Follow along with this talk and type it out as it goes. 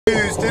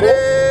Today's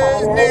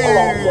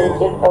election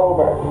is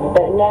over,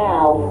 but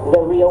now the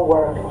real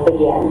work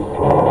begins.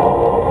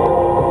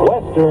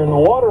 Western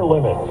water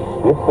limits.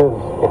 This is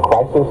a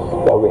crisis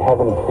that we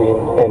haven't seen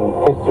in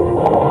history.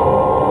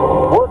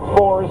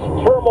 Workforce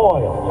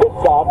turmoil. This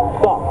job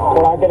sucks.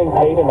 We're not getting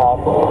paid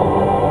enough.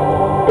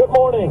 Good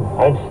morning.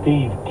 I'm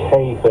Steve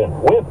Kathan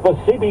with the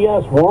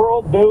CBS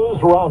World News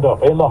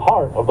Roundup. In the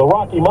heart of the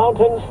Rocky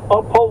Mountains,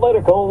 a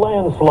political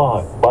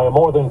landslide. By a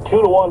more than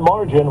 2-to-1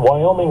 margin,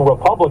 Wyoming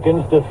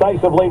Republicans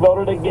decisively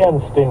voted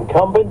against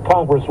incumbent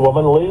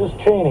Congresswoman Liz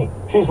Cheney.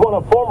 She's one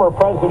of former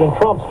President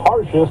Trump's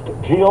harshest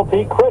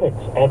GOP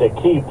critics and a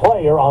key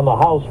player on the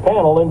House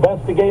panel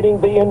investigating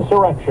the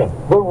insurrection.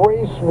 The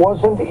race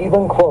wasn't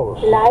even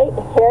close. Tonight,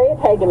 Harriet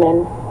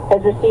Hageman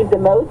has received the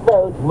most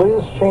votes.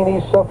 Liz Cheney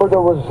suffered a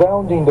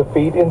resounding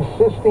defeat,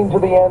 insisting to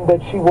the end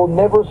that she will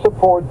never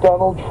support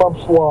Donald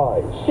Trump's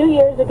lies. 2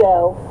 years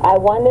ago, I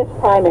won this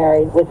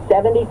primary with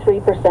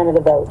 73% of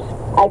the votes.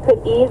 I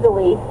could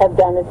easily have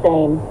done the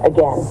same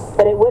again,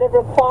 but it would have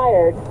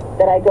required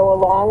that I go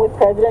along with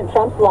President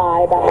Trump's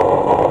lie about...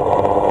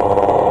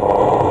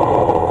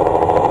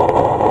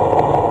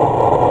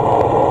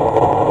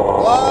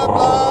 Blah,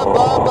 blah,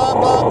 blah, blah,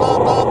 blah, blah,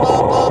 blah,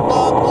 blah, blah,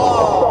 blah,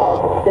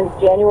 blah. Since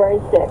January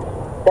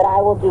 6th, that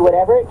I will do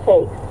whatever it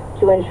takes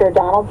to ensure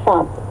Donald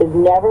Trump is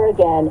never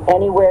again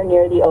anywhere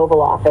near the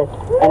Oval Office,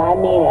 and I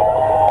mean it.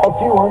 A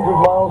few hundred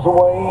miles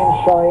away in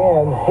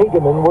Cheyenne,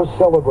 Hageman was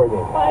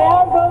celebrating. By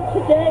our vote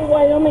today,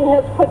 Wyoming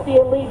has put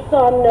the elites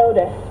on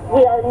notice.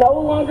 We are no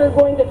longer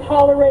going to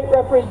tolerate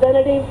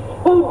representatives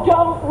who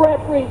don't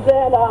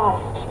represent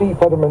us. Steve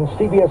Futterman,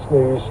 CBS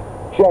News,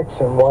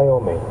 Jackson,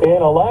 Wyoming.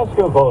 In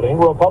Alaska voting,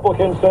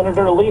 Republican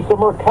Senator Lisa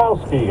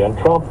Murkowski and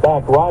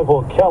Trump-backed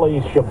rival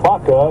Kelly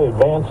Tshibaka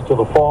advanced to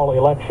the fall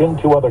election.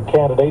 2 other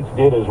candidates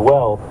did as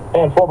well.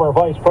 And former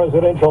vice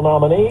presidential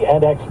nominee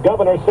and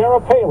ex-governor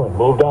Sarah Palin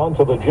moved on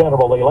to the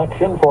general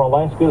election for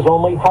Alaska's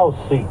only House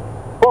seat.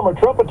 Former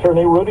Trump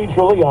attorney Rudy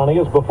Giuliani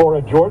is before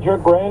a Georgia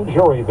grand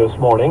jury this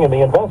morning in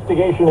the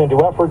investigation into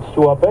efforts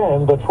to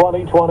upend the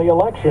 2020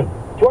 election.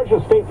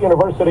 Georgia State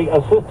University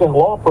assistant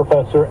law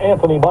professor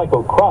Anthony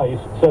Michael Kreis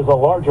says a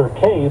larger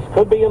case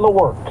could be in the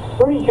works.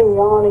 Rudy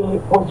Giuliani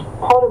was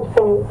part of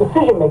some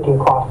decision-making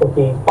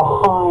processes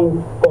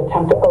behind the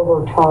attempt to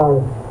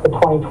overturn the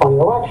 2020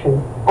 election.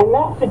 And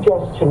that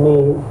suggests to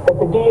me that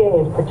the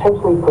DA is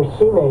potentially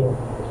pursuing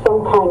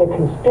some kind of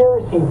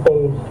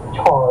conspiracy-based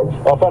charge.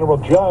 A federal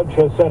judge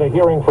has set a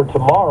hearing for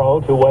tomorrow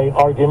to weigh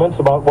arguments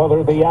about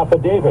whether the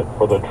affidavit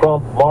for the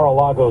Trump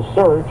Mar-a-Lago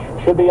search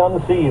should be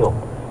unsealed.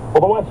 Well,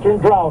 the western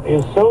drought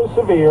is so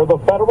severe, the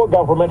federal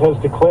government has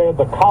declared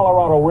the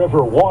Colorado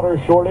River water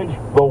shortage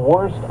the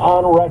worst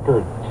on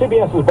record.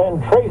 CBS's Ben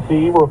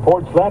Tracy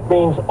reports that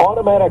means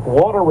automatic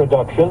water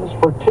reductions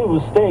for 2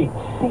 states.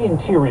 The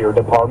Interior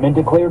Department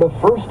declared a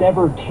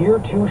first-ever Tier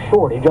 2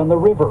 shortage on the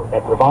river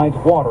that provides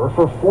water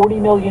for 40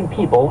 million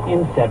people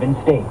in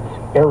 7 states.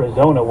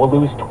 Arizona will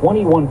lose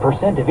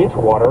 21% of its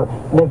water,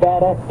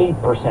 Nevada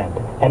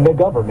 8%. And the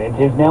government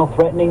is now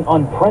threatening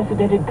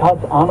unprecedented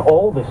cuts on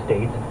all the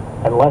states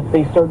unless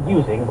they start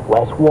using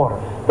less water.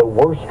 The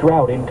worst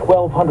drought in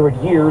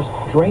 1,200 years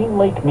drained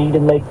Lake Mead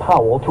and Lake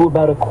Powell to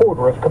about a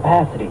quarter of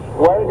capacity.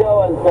 We're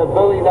going to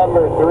buoy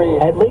number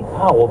 3. At Lake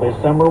Powell this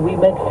summer, we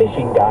met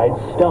fishing guides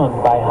stunned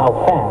by how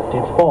fast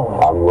it's falling.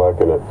 I'm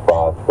looking at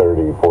spots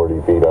 30, 40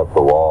 feet up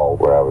the wall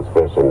where I was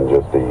fishing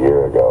just a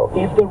year ago.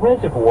 If the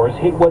reservoirs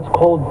hit what's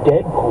called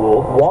dead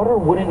cool, water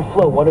wouldn't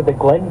flow out of the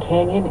Glen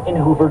Canyon and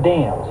Hoover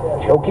dams,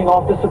 choking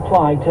off the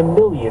supply to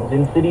millions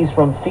in cities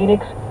from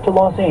Phoenix to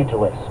Los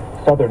Angeles.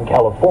 Southern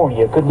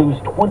California could lose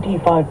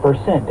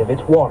 25% of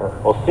its water.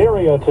 Well,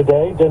 Syria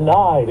today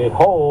denied it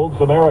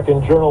holds American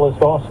journalist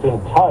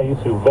Austin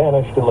Tice, who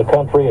vanished in the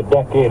country a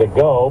decade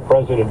ago.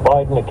 President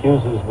Biden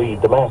accuses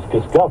the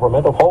Damascus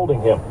government of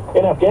holding him.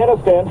 In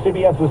Afghanistan,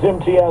 CBS's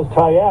Imtiaz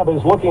Tayeb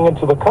is looking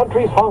into the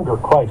country's hunger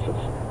crisis,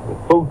 with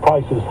food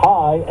prices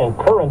high and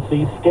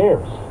currency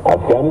scarce.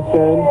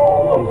 Afghanistan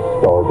is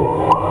starving.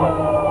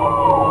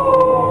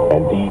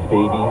 And these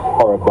babies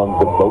are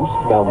among the most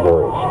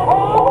malnourished.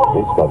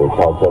 This mother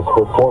tells us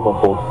her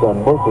 4-month-old son,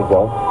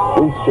 Murtaza,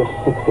 is just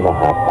 6.5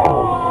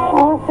 pounds.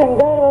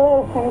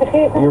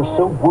 We are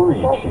so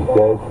worried, she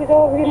says.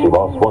 She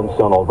lost one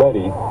son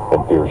already and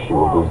fears she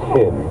will lose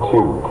him,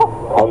 too.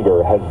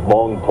 Hunger has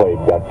long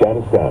plagued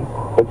Afghanistan,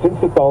 but since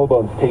the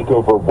Taliban's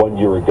takeover 1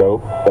 year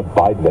ago, the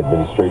Biden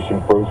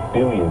administration froze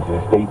billions in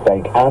state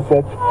bank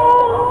assets,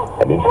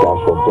 and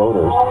international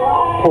donors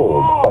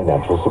pulled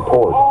financial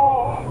support.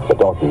 The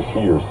doctors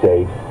here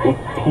say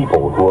it's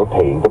people who are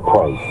paying the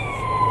price.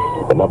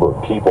 The number of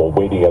people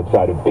waiting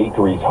outside of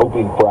bakeries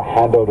hoping for a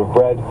handout of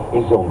bread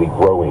is only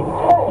growing.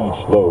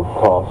 Each loaf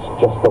costs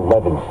just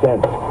 11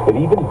 cents, but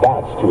even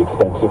that's too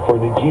expensive for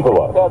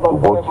Najibullah, who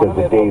works as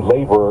a day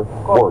laborer.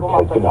 Work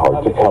has been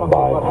hard to come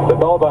by. The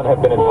Taliban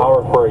have been in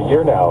power for a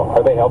year now.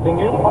 Are they helping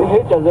you? I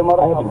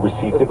haven't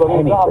received a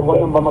penny from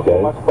them, he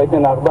says.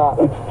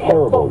 It's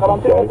terrible,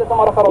 he says.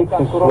 It's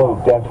a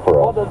slow death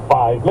for us.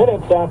 5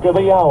 minutes after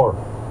the hour.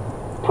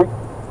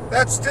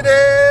 That's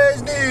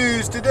today's news.